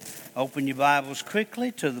Open your Bibles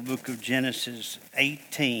quickly to the book of Genesis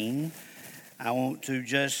 18. I want to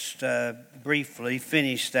just briefly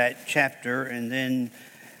finish that chapter, and then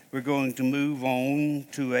we're going to move on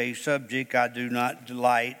to a subject I do not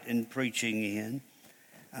delight in preaching in.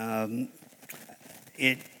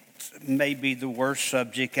 It may be the worst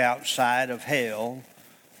subject outside of hell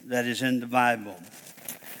that is in the Bible.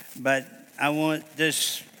 But I want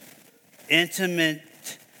this intimate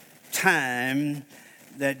time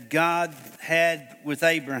that God had with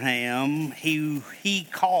Abraham, he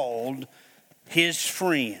called his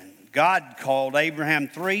friend. God called Abraham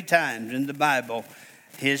 3 times in the Bible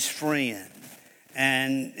his friend.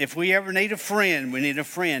 And if we ever need a friend, we need a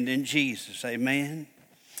friend in Jesus. Amen.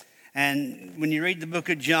 And when you read the book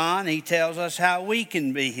of John, he tells us how we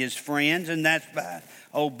can be his friends, and that's by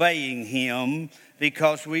obeying him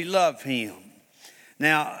because we love him.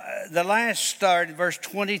 Now, the last start, verse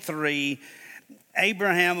 23,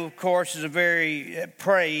 Abraham, of course, is a very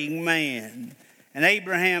praying man. And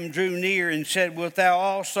Abraham drew near and said, "Wilt thou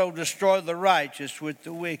also destroy the righteous with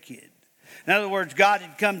the wicked?" In other words, God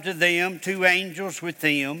had come to them, 2 angels with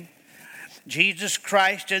them, Jesus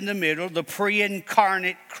Christ in the middle, the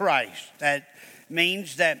pre-incarnate Christ. That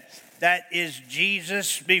means that is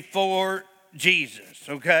Jesus before Jesus,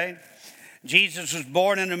 okay? Jesus was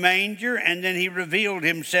born in a manger, and then he revealed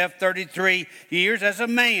himself 33 years as a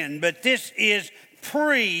man. But this is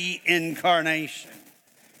pre-incarnation.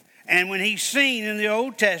 And when he's seen in the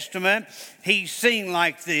Old Testament, he's seen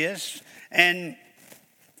like this. And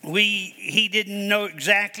he didn't know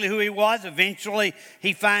exactly who he was. Eventually,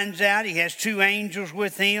 he finds out he has 2 angels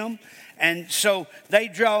with him. And so they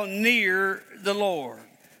draw near the Lord.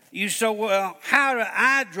 You say, well, how do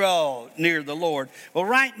I draw near the Lord? Well,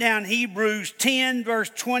 right down Hebrews 10,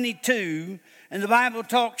 verse 22, and the Bible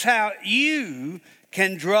talks how you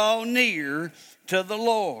can draw near to the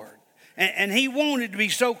Lord. And he wanted to be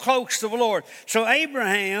so close to the Lord. So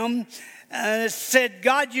Abraham said,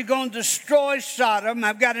 God, you're going to destroy Sodom.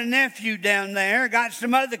 I've got a nephew down there. Got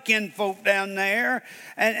some other kinfolk down there.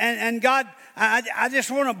 And God, I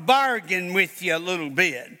just want to bargain with you a little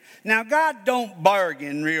bit. Now, God don't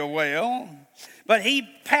bargain real well, but he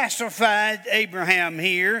pacified Abraham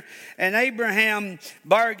here, and Abraham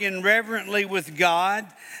bargained reverently with God,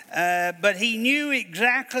 but he knew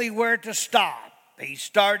exactly where to stop. He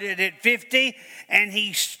started at 50, and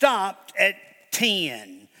he stopped at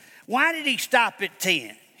 10. Why did he stop at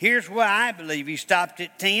 10? Here's why I believe he stopped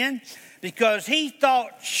at 10, because he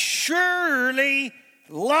thought surely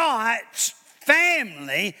Lot's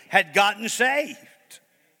family had gotten saved.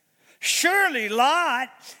 Surely Lot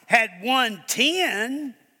had won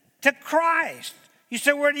 10 to Christ. You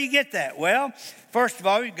say, where do you get that? Well, first of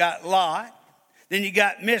all, you got Lot. Then you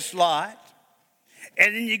got Miss Lot.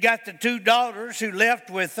 And then you got the 2 daughters who left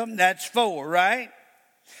with them. That's 4, right?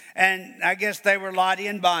 And I guess they were Lottie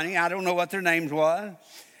and Bonnie. I don't know what their names was.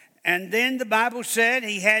 And then the Bible said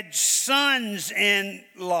he had sons-in-law.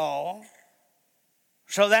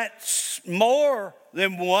 So that's more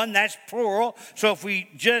than 1. That's plural. So if we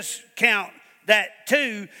just count that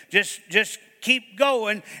 2, just keep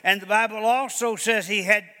going. And the Bible also says he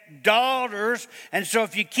had daughters. And so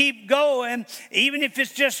if you keep going, even if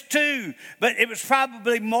it's just 2, but it was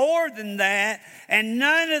probably more than that. And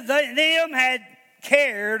none of them had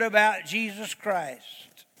cared about Jesus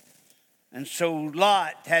Christ. And so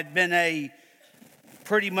Lot had been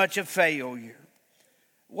pretty much a failure.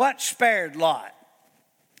 What spared Lot?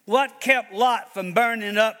 What kept Lot from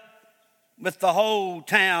burning up with the whole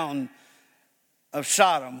town of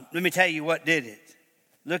Sodom? Let me tell you what did it.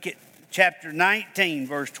 Look at chapter 19,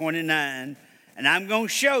 verse 29, and I'm going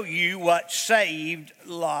to show you what saved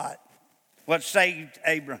Lot, what saved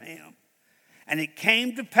Abraham. And it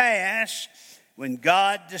came to pass when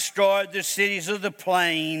God destroyed the cities of the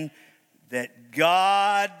plain that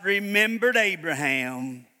God remembered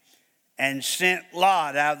Abraham and sent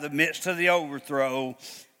Lot out of the midst of the overthrow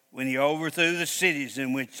when he overthrew the cities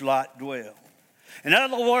in which Lot dwelled. In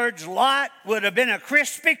other words, Lot would have been a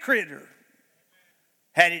crispy critter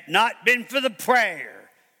had it not been for the prayer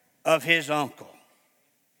of his uncle.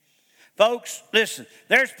 Folks, listen,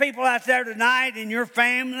 there's people out there tonight in your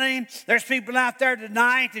family. There's people out there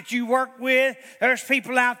tonight that you work with. There's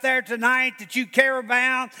people out there tonight that you care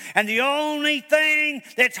about. And the only thing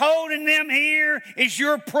that's holding them here is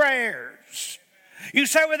your prayers. You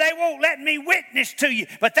say, well, they won't let me witness to you,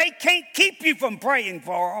 but they can't keep you from praying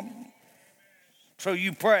for them. So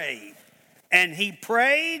you prayed. And he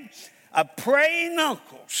prayed. A praying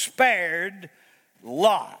uncle spared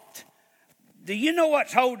Lot. Do you know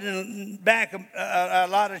what's holding back a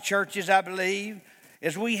lot of churches, I believe?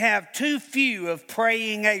 is we have too few of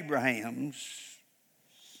praying Abrahams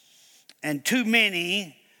and too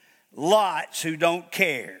many Lots who don't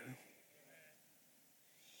care.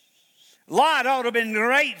 Lot ought to have been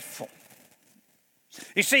grateful.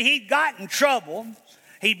 You see, he'd got in trouble.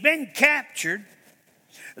 He'd been captured.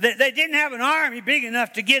 They didn't have an army big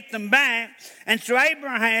enough to get them back. And so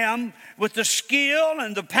Abraham, with the skill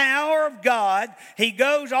and the power of God, he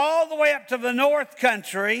goes all the way up to the north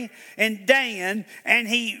country in Dan, and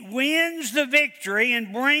he wins the victory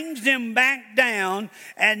and brings them back down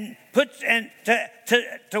and puts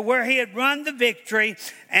to where he had won the victory.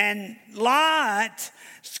 And Lot,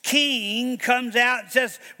 king, comes out and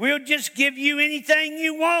says, we'll just give you anything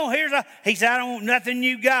you want. He said, I don't want nothing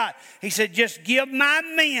you got. He said, just give my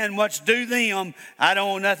men what's due them. I don't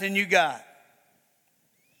want nothing you got.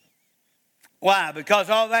 Why? Because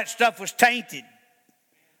all that stuff was tainted.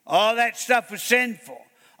 All that stuff was sinful.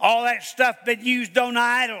 All that stuff been used on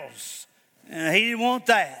idols. He didn't want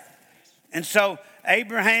that. And so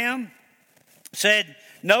Abraham said,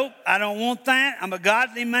 nope, I don't want that. I'm a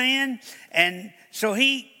godly man. And so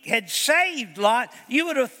he had saved Lot. You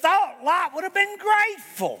would have thought Lot would have been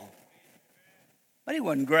grateful. But he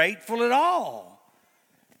wasn't grateful at all.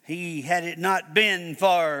 Had it not been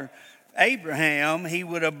for Abraham, he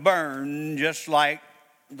would have burned just like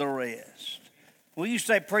the rest. Well, you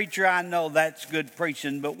say, preacher, I know that's good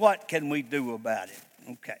preaching, but what can we do about it?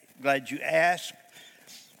 Okay, glad you asked.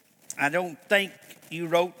 I don't think you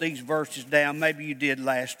wrote these verses down. Maybe you did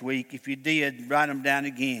last week. If you did, write them down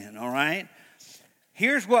again, all right?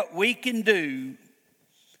 Here's what we can do.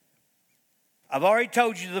 I've already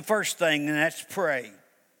told you the first thing, and that's pray.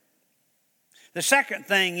 The second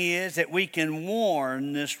thing is that we can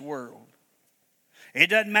warn this world. It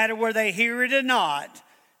doesn't matter whether they hear it or not.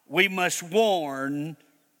 We must warn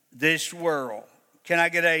this world. Can I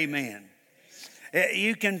get amen?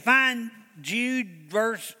 You can find Jude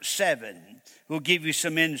verse 7. We'll give you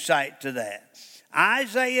some insight to that.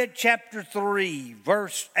 Isaiah chapter 3,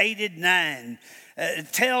 verse 8 and 9.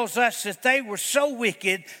 Tells us that they were so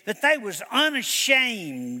wicked that they was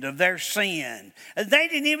unashamed of their sin. They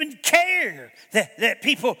didn't even care that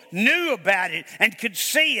people knew about it and could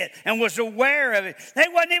see it and was aware of it. They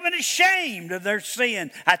wasn't even ashamed of their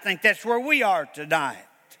sin. I think that's where we are tonight.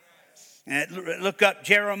 Look up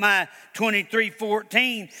Jeremiah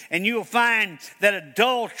 23:14, and you'll find that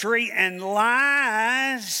adultery and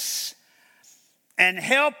lies and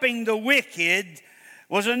helping the wicked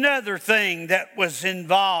was another thing that was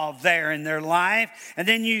involved there in their life. And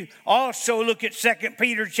then you also look at 2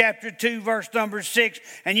 Peter chapter 2, verse number 6,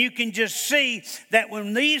 and you can just see that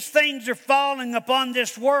when these things are falling upon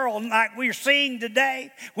this world like we're seeing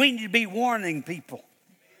today, we need to be warning people.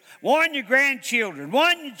 Warn your grandchildren,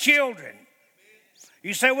 warn your children.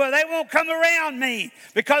 You say, well, they won't come around me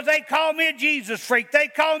because they call me a Jesus freak. They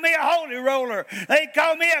call me a holy roller. They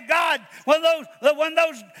call me a God, one of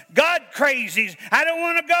those God crazies. I don't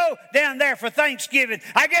want to go down there for Thanksgiving.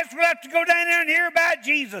 I guess we'll have to go down there and hear about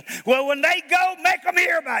Jesus. Well, when they go, make them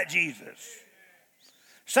hear about Jesus.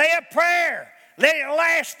 Say a prayer. Let it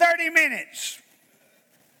last 30 minutes.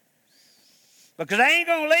 Because I ain't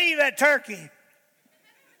going to leave that turkey.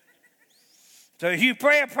 So if you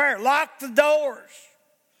pray a prayer, lock the doors.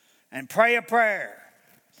 And pray a prayer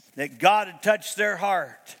that God had touched their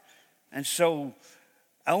heart. And so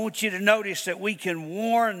I want you to notice that we can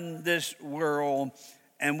warn this world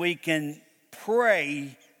and we can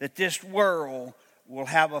pray that this world will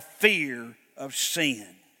have a fear of sin.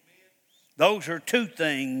 Those are two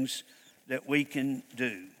things that we can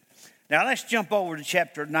do. Now let's jump over to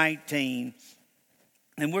chapter 19,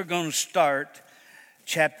 and we're going to start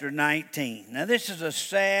chapter 19. Now this is a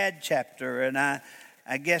sad chapter, and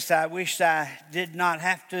I guess I wish I did not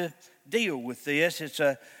have to deal with this.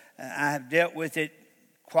 I have dealt with it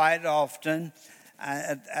quite often.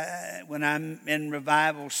 When I'm in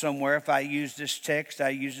revival somewhere, if I use this text, I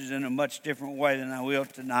use it in a much different way than I will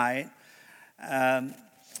tonight. I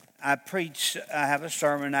have a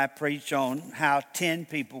sermon I preach on how 10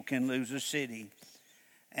 people can lose a city.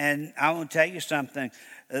 And I want to tell you something.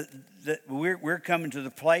 We're coming to the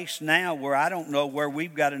place now where I don't know where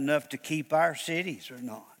we've got enough to keep our cities or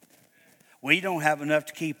not. We don't have enough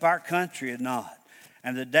to keep our country or not.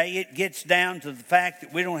 And the day it gets down to the fact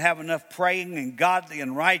that we don't have enough praying and godly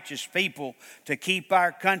and righteous people to keep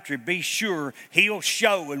our country, be sure He'll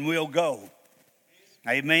show and we'll go.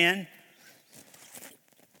 Amen?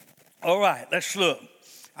 All right, let's look.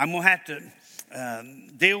 I'm going to have to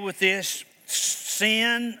deal with this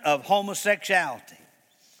sin of homosexuality,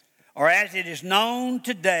 or as it is known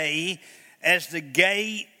today as the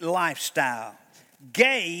gay lifestyle.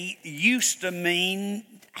 gay used to mean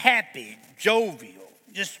happy, jovial,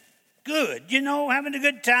 just good, having a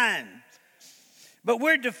good time. But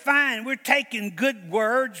we're taking good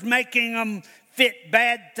words, making them fit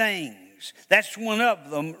bad things. That's one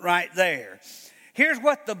of them right there. Here's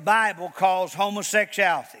what the Bible calls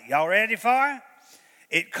homosexuality. Y'all ready for it?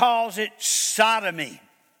 It calls it sodomy.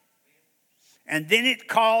 And then it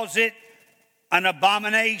calls it an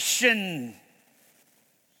abomination.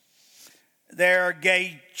 There are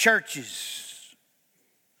gay churches.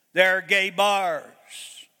 There are gay bars.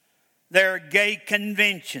 There are gay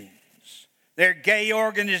conventions. There are gay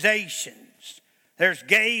organizations. There's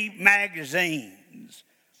gay magazines.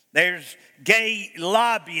 There's gay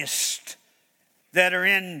lobbyists that are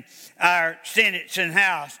in our Senates and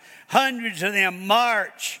House. Hundreds of them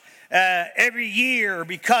march every year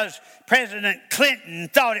because President Clinton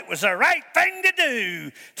thought it was the right thing to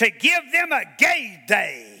do to give them a gay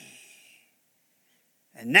day.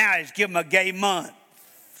 And now he's given them a gay month.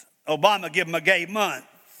 Obama gave them a gay month.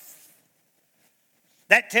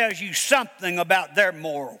 That tells you something about their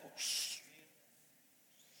morals.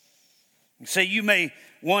 See, you may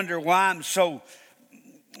wonder why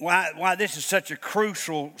this is such a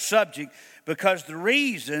crucial subject, because the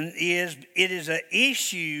reason is it is an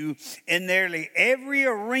issue in nearly every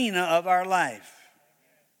arena of our life.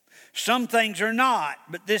 Some things are not,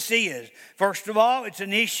 but this is. First of all, it's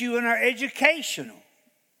an issue in our educational,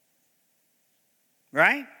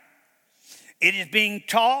 right? It is being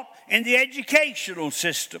taught in the educational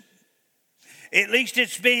system. At least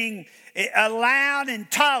it's being allowed and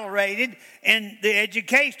tolerated in the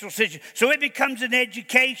educational system. So it becomes an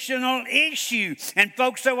educational issue. And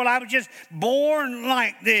folks say, well, I was just born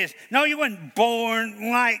like this. No, you weren't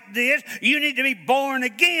born like this. You need to be born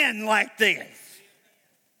again like this.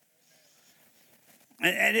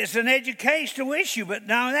 And it's an educational issue, but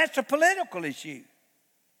now that's a political issue.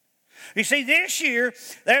 You see, this year,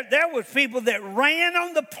 there was people that ran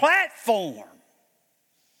on the platform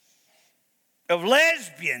of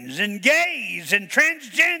lesbians and gays and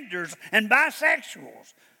transgenders and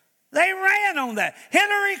bisexuals. They ran on that.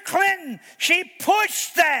 Hillary Clinton, she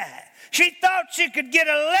pushed that. She thought she could get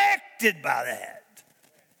elected by that.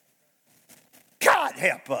 God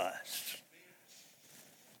help us.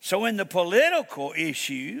 So in the political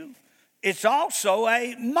issue, it's also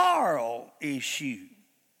a moral issue.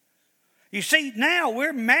 You see, now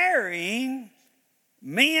we're marrying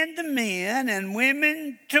men to men and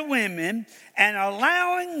women to women and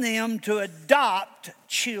allowing them to adopt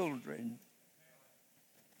children.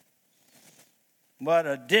 What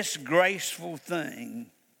a disgraceful thing.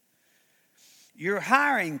 Your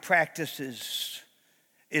hiring practices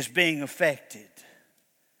is being affected.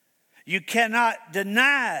 You cannot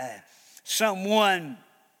deny someone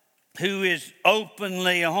who is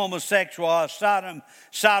openly a homosexual or a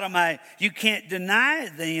sodomite. You can't deny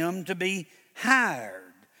them to be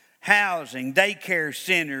hired. Housing, daycare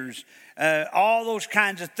centers, all those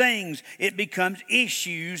kinds of things. It becomes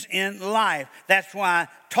issues in life. That's why I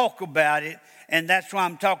talk about it, and that's why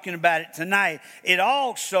I'm talking about it tonight. It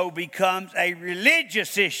also becomes a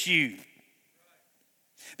religious issue.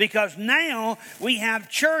 Because now we have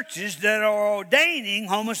churches that are ordaining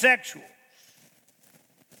homosexuals.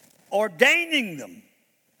 Ordaining them.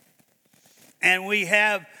 And we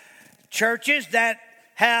have churches that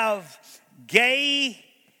have gay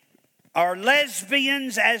or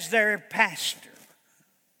lesbians as their pastor,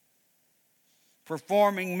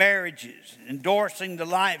 performing marriages, endorsing the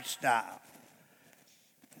lifestyle.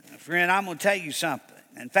 Friend, I'm going to tell you something.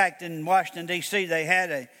 In fact, in Washington, D.C., they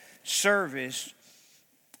had a service.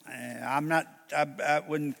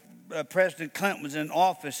 When President Clinton was in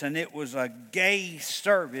office, and it was a gay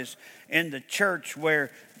service in the church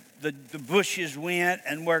where the Bushes went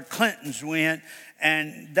and where Clintons went,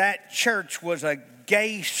 and that church was a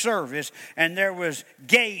gay service, and there was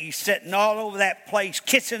gays sitting all over that place,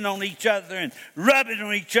 kissing on each other and rubbing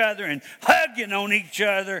on each other and hugging on each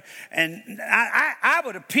other, and I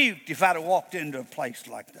would have puked if I'd have walked into a place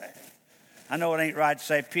like that. I know it ain't right to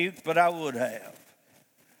say puke, but I would have.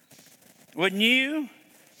 Wouldn't you?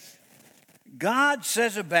 God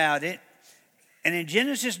says about it, and in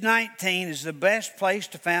Genesis 19 is the best place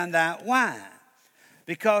to find out why.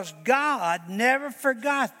 Because God never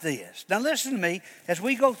forgot this. Now listen to me. As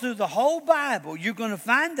we go through the whole Bible, you're going to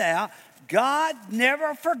find out God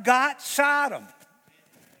never forgot Sodom.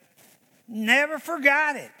 Never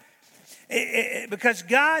forgot it. Because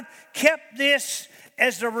God kept this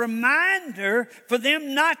as a reminder for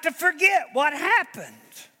them not to forget what happened.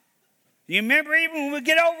 You remember even when we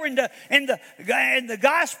get over in the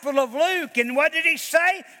Gospel of Luke, and what did he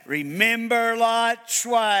say? Remember Lot's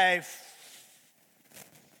wife.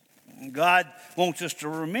 God wants us to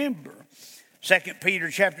remember. 2 Peter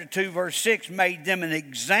chapter 2, verse 6, made them an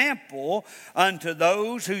example unto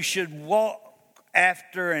those who should walk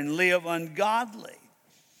after and live ungodly.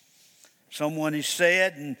 Someone has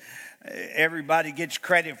said, and everybody gets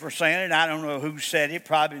credit for saying it. I don't know who said it.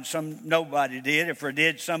 Probably nobody did. If there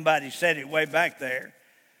did, somebody said it way back there.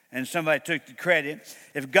 And somebody took the credit.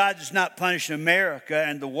 If God does not punish America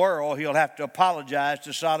and the world, he'll have to apologize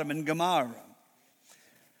to Sodom and Gomorrah.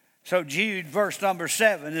 So Jude, verse number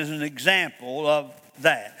 7, is an example of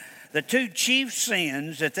that. The two chief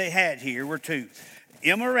sins that they had here were two: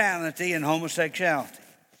 immorality and homosexuality.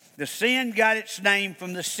 The sin got its name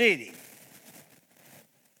from the city.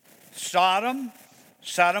 Sodom,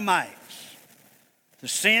 Sodomites. The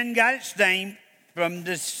sin got its name from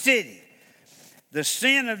the city. The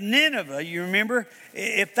sin of Nineveh, you remember,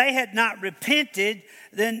 if they had not repented,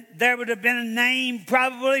 then there would have been a name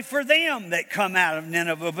probably for them that come out of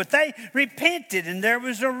Nineveh. But they repented and there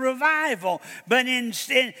was a revival. But in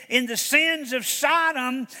the sins of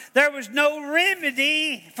Sodom, there was no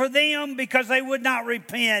remedy for them because they would not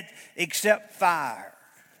repent except fire.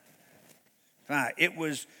 Fire. It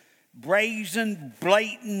was brazen,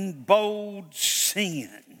 blatant, bold sin.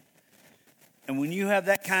 And when you have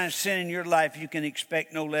that kind of sin in your life, you can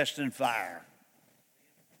expect no less than fire.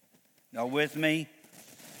 Y'all with me?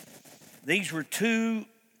 These were two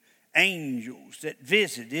angels that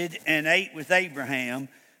visited and ate with Abraham.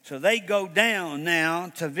 So they go down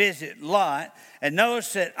now to visit Lot. And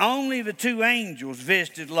notice that only the two angels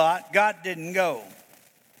visited Lot. God didn't go.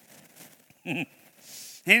 He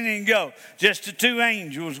didn't go. Just the two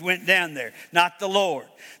angels went down there, not the Lord.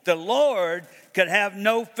 The Lord could have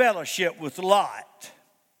no fellowship with Lot.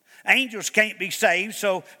 Angels can't be saved,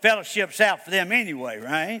 so fellowship's out for them anyway,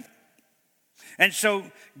 right? And so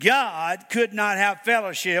God could not have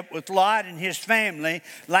fellowship with Lot and his family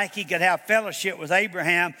like he could have fellowship with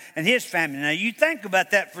Abraham and his family. Now, you think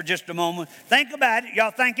about that for just a moment. Think about it.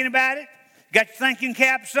 Y'all thinking about it? Got your thinking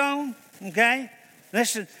caps on? Okay?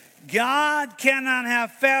 Listen, God cannot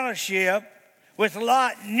have fellowship with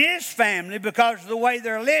Lot and his family because of the way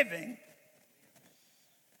they're living.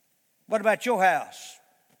 What about your house?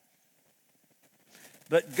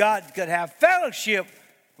 But God could have fellowship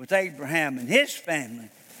with Abraham and his family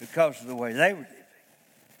because of the way they were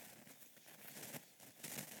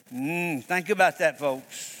living. Think about that,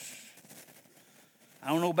 folks. I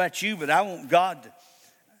don't know about you, but I want God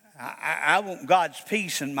I want God's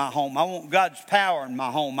peace in my home. I want God's power in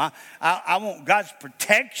my home. I want God's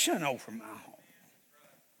protection over my home.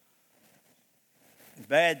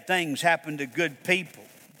 Bad things happen to good people.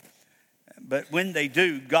 But when they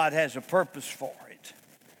do, God has a purpose for it.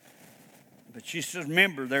 But you just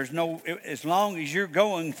remember, as long as you're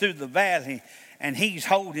going through the valley and he's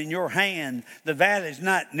holding your hand, the valley's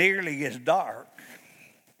not nearly as dark.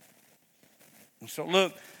 So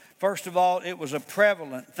look, first of all, it was a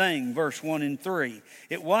prevalent thing, verse 1 and 3.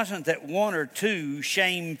 It wasn't that one or two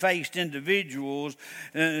shame-faced individuals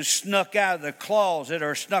snuck out of the closet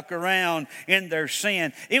or snuck around in their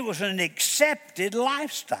sin. It was an accepted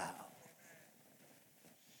lifestyle.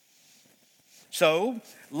 So,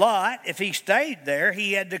 Lot, if he stayed there,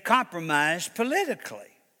 he had to compromise politically.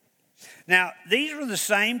 Now, these were the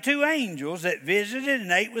same two angels that visited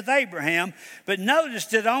and ate with Abraham, but notice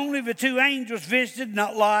that only the two angels visited,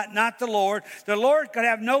 not Lot, not the Lord. The Lord could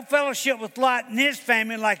have no fellowship with Lot and his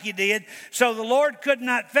family like he did, so the Lord could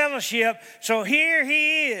not fellowship. So here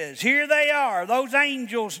he is. Here they are, those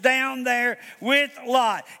angels down there with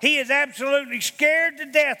Lot. He is absolutely scared to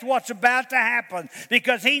death what's about to happen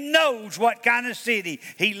because he knows what kind of city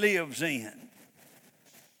he lives in.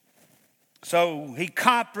 So he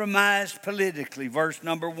compromised politically. Verse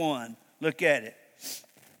number 1. Look at it.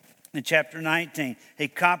 In chapter 19. He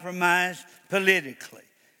compromised politically.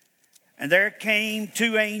 And there came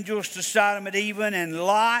two angels to Sodom at even, and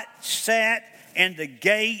Lot sat in the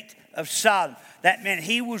gate of Sodom. That meant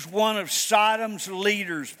he was one of Sodom's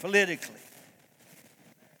leaders politically.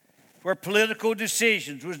 Where political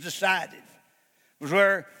decisions was decided. It was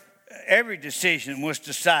where every decision was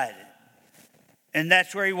decided. And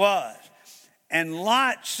that's where he was. And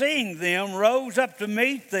Lot, seeing them, rose up to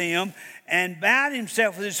meet them and bowed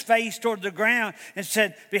himself with his face toward the ground and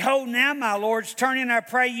said, Behold, now, my lords, turn in, I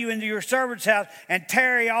pray you, into your servant's house and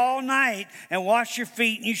tarry all night and wash your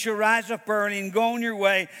feet, and you shall rise up early and go on your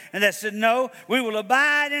way. And they said, No, we will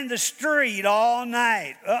abide in the street all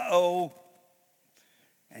night. Uh-oh.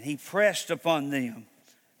 And he pressed upon them.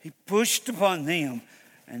 He pushed upon them.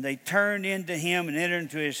 And they turned into him and entered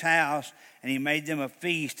into his house. And he made them a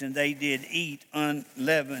feast, and they did eat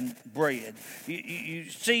unleavened bread. You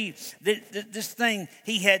see, this thing,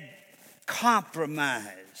 he had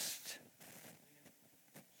compromised.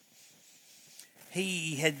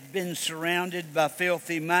 He had been surrounded by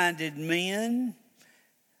filthy-minded men.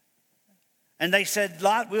 And they said,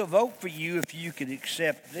 Lot, we'll vote for you if you could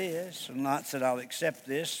accept this. And Lot said, I'll accept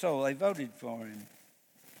this. So they voted for him.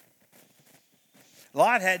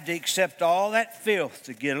 Lot had to accept all that filth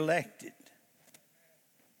to get elected.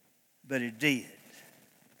 But he did.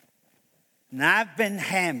 And I've been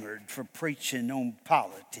hammered for preaching on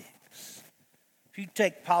politics. If you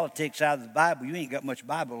take politics out of the Bible, you ain't got much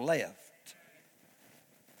Bible left.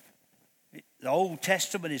 The Old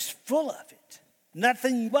Testament is full of it.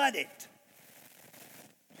 Nothing but it.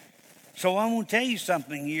 So I'm going to tell you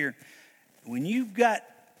something here. When you've got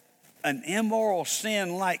an immoral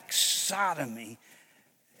sin like sodomy,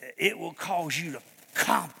 it will cause you to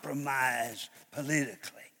compromise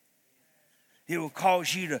politically. It will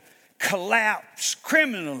cause you to collapse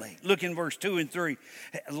criminally. Look in verse 2 and 3.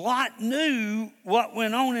 Lot knew what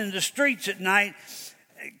went on in the streets at night.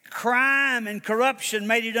 Crime and corruption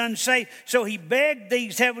made it unsafe. So he begged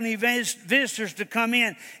these heavenly visitors to come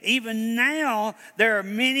in. Even now, there are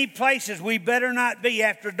many places we better not be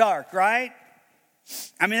after dark, right?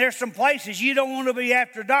 I mean, there's some places you don't want to be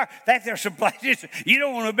after dark. In fact, there's some places you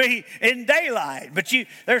don't want to be in daylight. But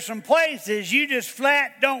there's some places you just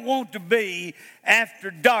flat don't want to be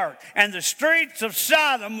after dark. And the streets of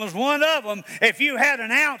Sodom was one of them if you had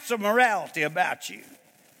an ounce of morality about you.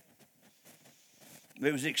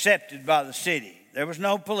 It was accepted by the city. There was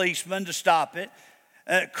no policeman to stop it.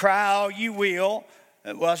 Cry all you will.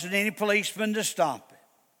 There wasn't any policeman to stop it.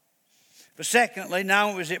 But secondly, not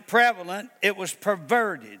only was it prevalent, it was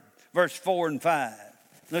perverted. Verse 4 and 5.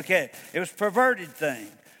 Look at it. It was a perverted thing.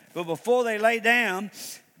 But before they lay down,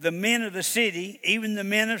 the men of the city, even the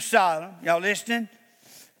men of Sodom, y'all listening?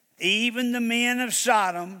 Even the men of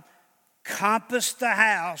Sodom compassed the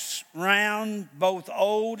house round, both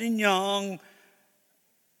old and young.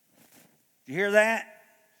 You hear that?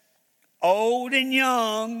 Old and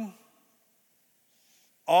young,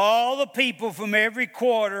 all the people from every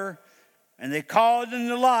quarter. And they called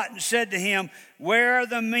unto Lot and said to him, where are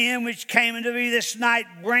the men which came unto thee this night?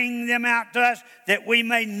 Bring them out to us that we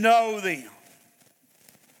may know them.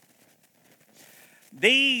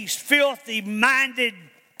 These filthy-minded,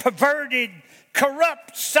 perverted,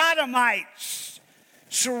 corrupt sodomites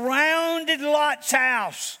surrounded Lot's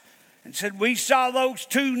house and said, we saw those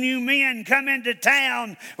two new men come into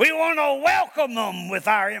town. We want to welcome them with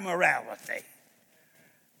our immorality.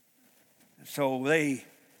 So they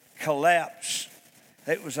collapsed.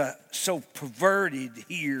 It was so perverted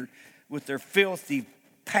here with their filthy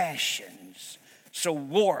passions. So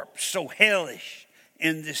warped, so hellish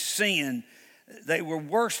in this sin. They were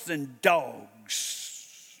worse than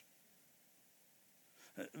dogs.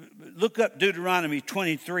 Look up Deuteronomy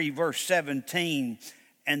 23, verse 17.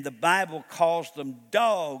 And the Bible calls them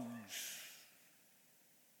dogs.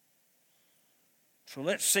 So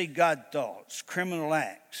let's see God's thoughts, criminal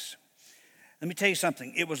acts. Let me tell you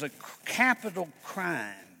something. It was a capital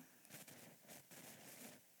crime.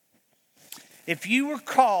 If you were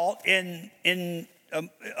caught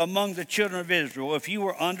among the children of Israel, if you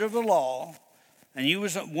were under the law and you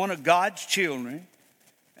was one of God's children,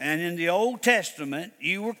 and in the Old Testament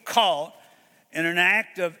you were caught in an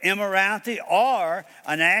act of immorality or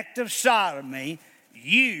an act of sodomy,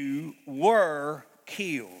 you were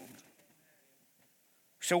killed.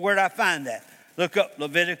 So where did I find that? Look up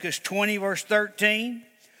Leviticus 20, verse 13.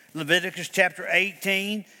 Leviticus chapter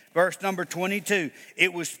 18, verse number 22.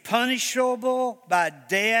 It was punishable by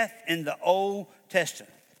death in the Old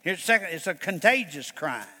Testament. Here's the second. It's a contagious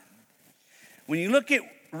crime. When you look at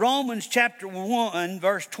Romans chapter 1,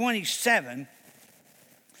 verse 27,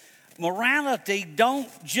 morality don't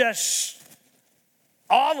just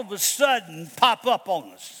all of a sudden pop up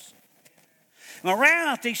on us.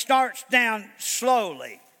 Morality starts down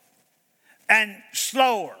slowly and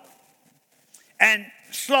slower and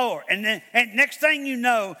slower. And then next thing you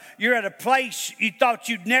know, you're at a place you thought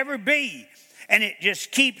you'd never be. And it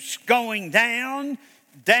just keeps going down,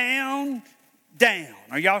 down, down.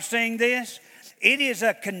 Are y'all seeing this? It is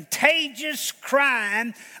a contagious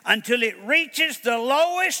crime until it reaches the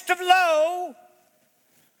lowest of low,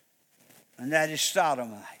 and that is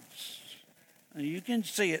sodomites. And you can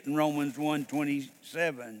see it in Romans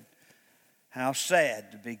 1:27, how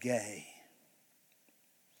sad to be gay.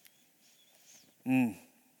 The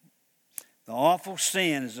awful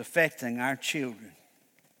sin is affecting our children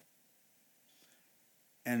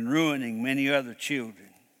and ruining many other children.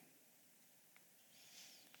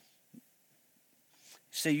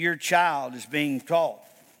 See, your child is being taught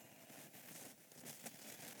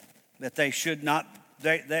that they should not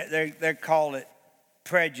They call it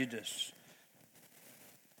prejudice.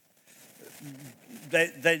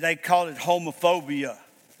 They call it homophobia.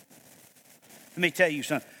 Let me tell you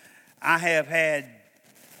something. I have had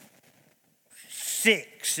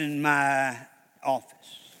 6 in my office.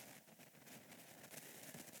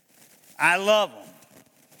 I love them.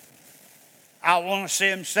 I want to see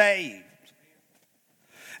them saved.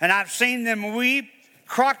 And I've seen them weep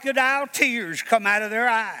crocodile tears come out of their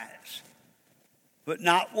eyes. But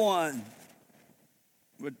not one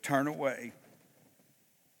would turn away.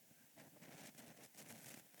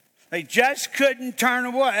 They just couldn't turn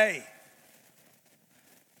away.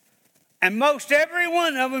 And most every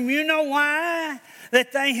one of them, you know why?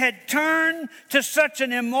 That they had turned to such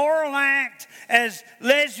an immoral act as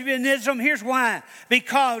lesbianism. Here's why.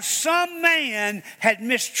 Because some man had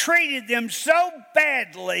mistreated them so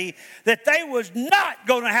badly that they was not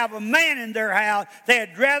going to have a man in their house.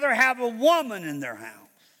 They'd rather have a woman in their house.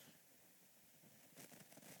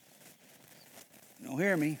 Don't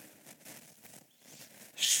hear me.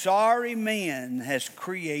 Sorry men has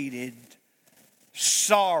created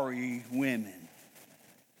sorry women.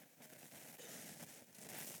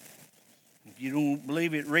 If you don't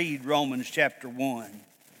believe it, read Romans chapter 1.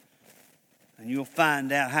 And you'll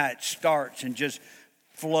find out how it starts and just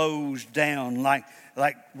flows down like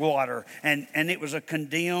water. And it was a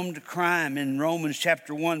condemned crime in Romans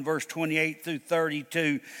chapter 1, verse 28 through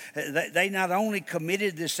 32. They not only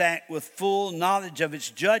committed this act with full knowledge of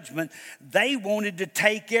its judgment, they wanted to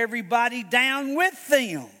take everybody down with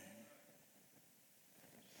them.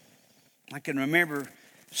 I can remember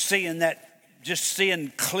seeing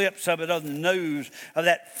clips of it on the news of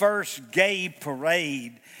that first gay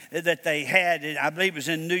parade that they had. I believe it was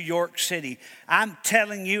in New York City. I'm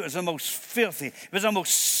telling you, it was the most filthy. It was the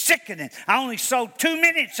most sickening. I only saw 2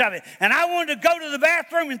 minutes of it, and I wanted to go to the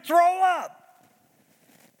bathroom and throw up.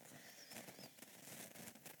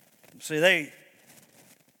 See,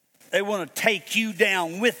 they want to take you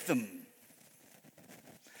down with them.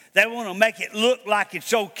 They want to make it look like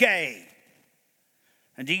it's okay.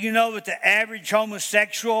 And do you know that the average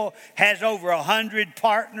homosexual has over 100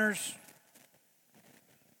 partners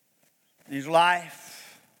in his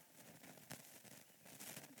life?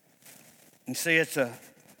 And see, it's a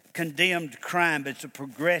condemned crime, but it's a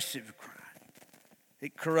progressive crime.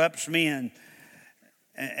 It corrupts men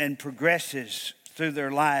and progresses through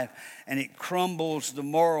their life, and it crumbles the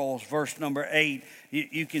morals. Verse number 8,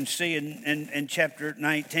 you can see in chapter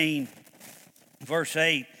 19, verse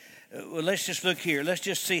 8. Well, let's just look here. Let's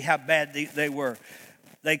just see how bad they were.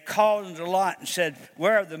 They called unto Lot and said,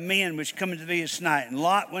 where are the men which come into thee this night? And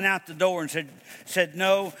Lot went out the door and said,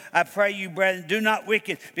 no, I pray you, brethren, do not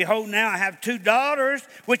wicked. Behold, now I have 2 daughters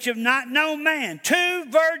which have not known man, 2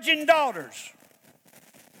 virgin daughters.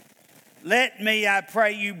 Let me, I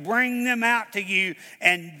pray you, bring them out to you,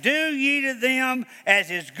 and do ye to them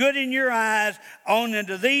as is good in your eyes. On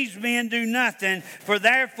unto these men do nothing, for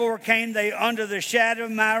therefore came they under the shadow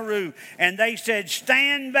of my roof. And they said,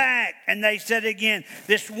 stand back. And they said again,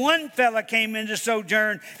 this one fellow came into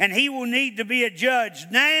sojourn, and he will need to be a judge.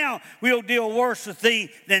 Now we'll deal worse with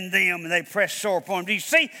thee than them. And they pressed sore upon him. Do you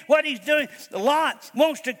see what he's doing? Lot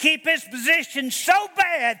wants to keep his position so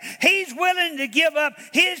bad, he's willing to give up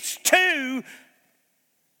his 2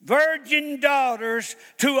 virgin daughters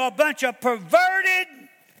to a bunch of perverted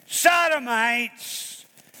sodomites,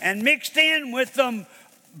 and mixed in with them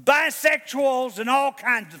bisexuals and all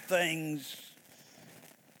kinds of things,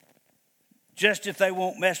 just if they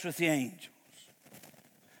won't mess with the angels.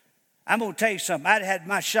 I'm going to tell you something. I'd had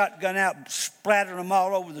my shotgun out, splattering them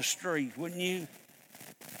all over the street, wouldn't you?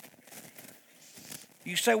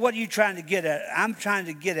 You say, what are you trying to get at? I'm trying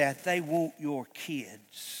to get at, they want your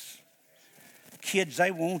kids. Kids,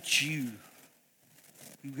 they want you.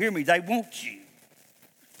 You hear me? They want you.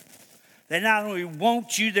 They not only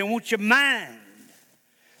want you, they want your mind.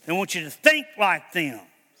 They want you to think like them.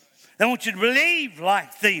 They want you to believe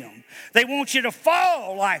like them. They want you to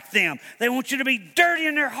fall like them. They want you to be dirty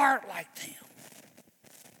in their heart like them.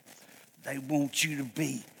 They want you to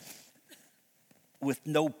be with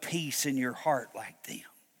no peace in your heart like them.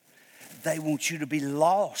 They want you to be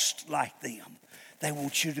lost like them. They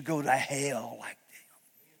want you to go to hell like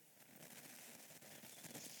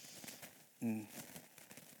them.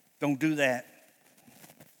 Don't do that.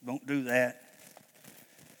 Don't do that.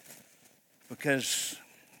 Because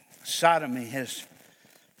sodomy has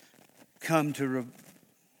come to,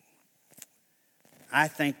 I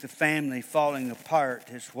think the family falling apart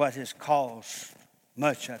is what has caused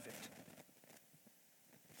much of it.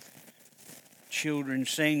 Children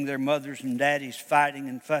seeing their mothers and daddies fighting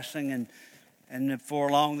and fussing And before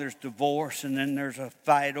long, there's divorce, and then there's a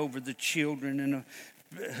fight over the children, and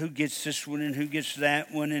who gets this one and who gets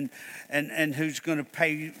that one, and who's going to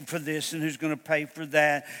pay for this and who's going to pay for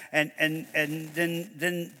that. And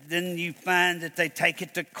then you find that they take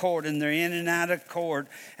it to court, and they're in and out of court.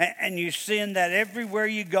 And you're seeing that everywhere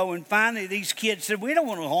you go. And finally, these kids said, we don't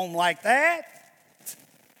want a home like that.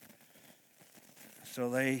 So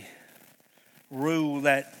they rule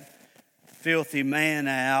that filthy man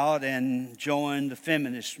out and join the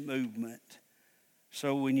feminist movement.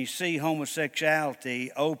 So when you see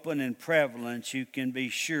homosexuality open and prevalent, you can be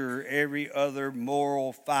sure every other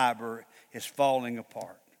moral fiber is falling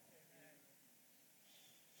apart.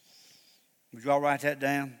 Would you all write that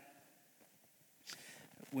down?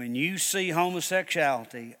 When you see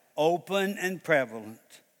homosexuality open and prevalent,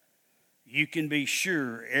 you can be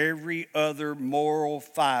sure every other moral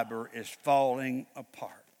fiber is falling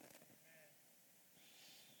apart.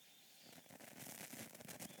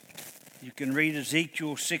 You can read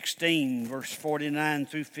Ezekiel 16, verse 49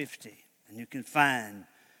 through 50, and you can find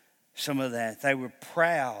some of that. They were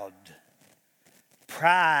proud.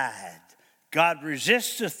 Pride. God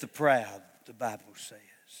resisteth the proud, the Bible says.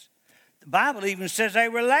 The Bible even says they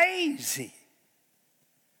were lazy.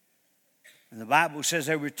 And the Bible says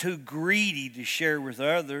they were too greedy to share with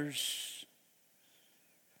others.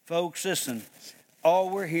 Folks, listen,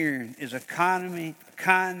 all we're hearing is economy,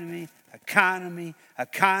 economy, economy,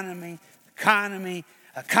 economy, economy,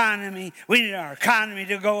 economy. We need our economy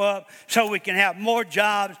to go up so we can have more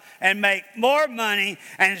jobs and make more money.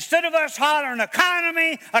 And instead of us hollering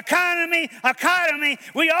economy, economy, economy,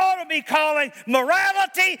 we ought to be calling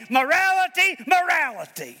morality, morality,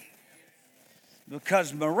 morality.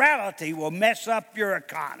 Because morality will mess up your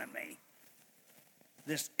economy.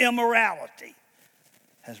 This immorality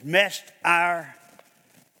has messed our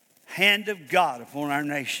hand of God upon our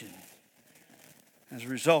nation. As a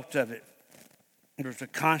result of it, there's a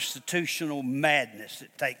constitutional madness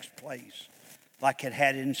that takes place like it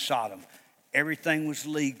had in Sodom. Everything was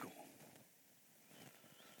legal.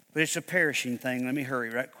 But it's a perishing thing. Let me hurry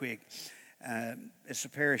right quick. It's a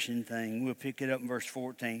perishing thing. We'll pick it up in verse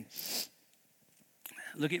 14.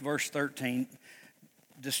 Look at verse 13.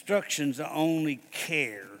 Destruction's the only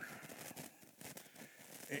care.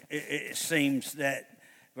 It seems that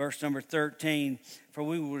verse number 13, for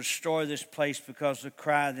we will destroy this place because the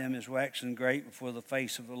cry of them is waxing great before the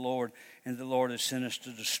face of the Lord, and the Lord has sent us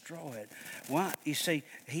to destroy it. Why? You see,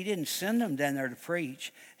 he didn't send them down there to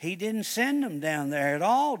preach. He didn't send them down there at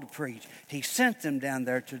all to preach. He sent them down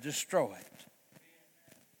there to destroy it.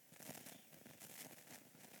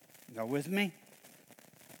 Y'all with me?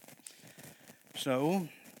 So,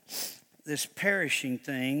 this perishing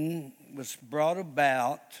thing was brought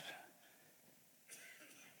about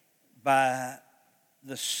by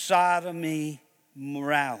the sodomy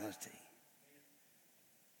morality,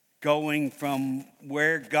 going from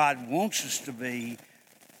where God wants us to be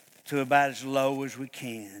to about as low as we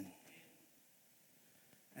can.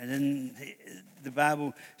 And then the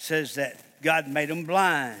Bible says that God made them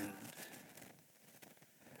blind.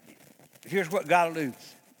 Here's what God will do.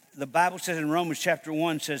 The Bible says in Romans chapter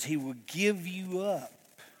 1 says he will give you up.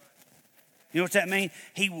 You know what that means?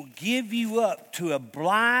 He will give you up to a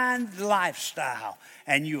blind lifestyle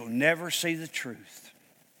and you'll never see the truth.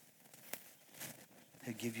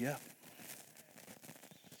 He'll give you up.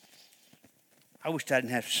 I wish I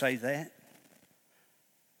didn't have to say that.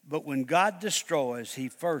 But when God destroys, he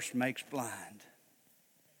first makes blind.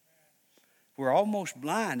 We're almost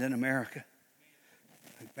blind in America.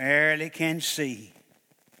 We barely can see.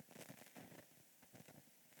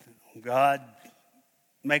 God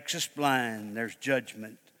makes us blind. There's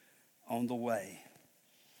judgment on the way.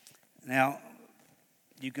 Now,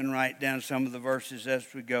 you can write down some of the verses as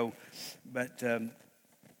we go, but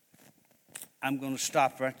I'm going to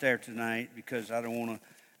stop right there tonight because I don't want to.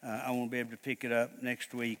 I want to be able to pick it up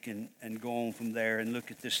next week and go on from there and look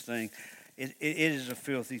at this thing. It is a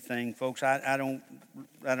filthy thing, folks. I don't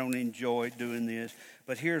enjoy doing this.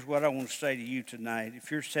 But here's what I want to say to you tonight. If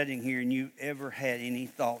you're sitting here and you ever had any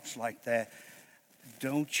thoughts like that,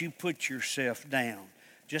 don't you put yourself down.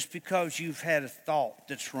 Just because you've had a thought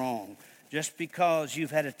that's wrong, just because you've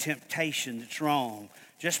had a temptation that's wrong,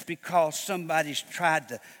 just because somebody's tried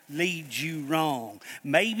to lead you wrong,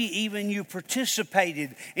 maybe even you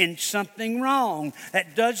participated in something wrong,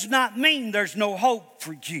 that does not mean there's no hope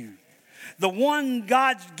for you. The one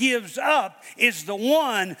God gives up is the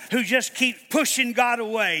one who just keeps pushing God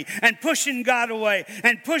away and pushing God away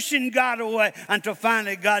and pushing God away until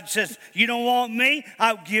finally God says, you don't want me?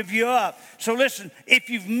 I'll give you up. So listen, if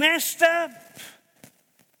you've messed up,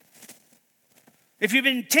 If you've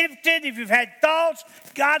been tempted, if you've had thoughts,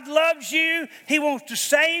 God loves you. He wants to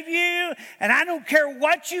save you. And I don't care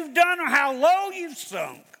what you've done or how low you've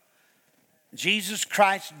sunk. Jesus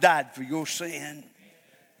Christ died for your sin.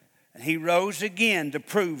 And he rose again to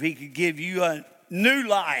prove he could give you a new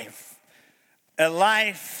life. A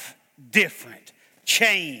life different,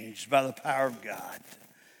 changed by the power of God.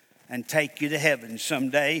 And take you to heaven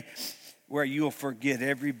someday where you'll forget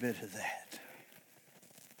every bit of that.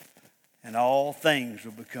 And all things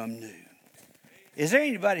will become new. Is there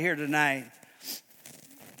anybody here tonight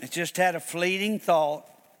that just had a fleeting thought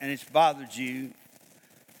and it's bothered you?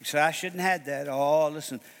 You say, I shouldn't have had that. Oh,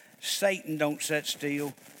 listen, Satan don't sit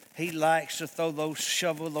still. He likes to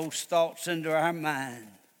shovel those thoughts into our mind.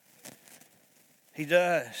 He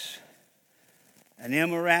does. And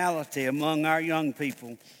immorality among our young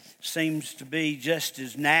people seems to be just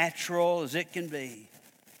as natural as it can be.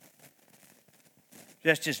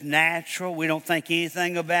 Just as natural. We don't think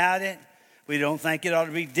anything about it. We don't think it ought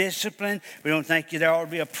to be disciplined. We don't think there ought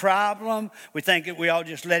to be a problem. We think that we ought to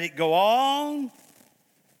just let it go on.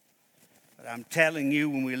 But I'm telling you,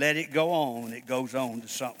 when we let it go on, it goes on to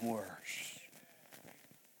something worse.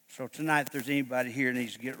 So tonight, if there's anybody here who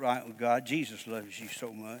needs to get right with God, Jesus loves you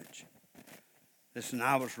so much. Listen,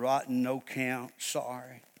 I was rotten, no count,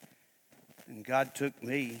 sorry. And God took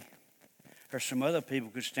me. Or some other people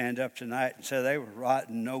could stand up tonight and say they were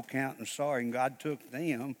rotten, no count, and sorry, and God took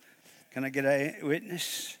them. Can I get a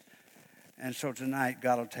witness? And so tonight,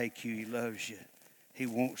 God will take you. He loves you. He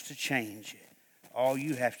wants to change you. All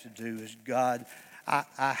you have to do is, God,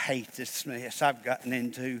 I hate this mess I've gotten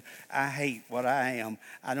into. I hate what I am.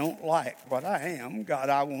 I don't like what I am. God,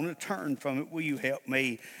 I want to turn from it. Will you help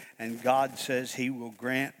me? And God says he will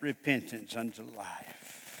grant repentance unto life.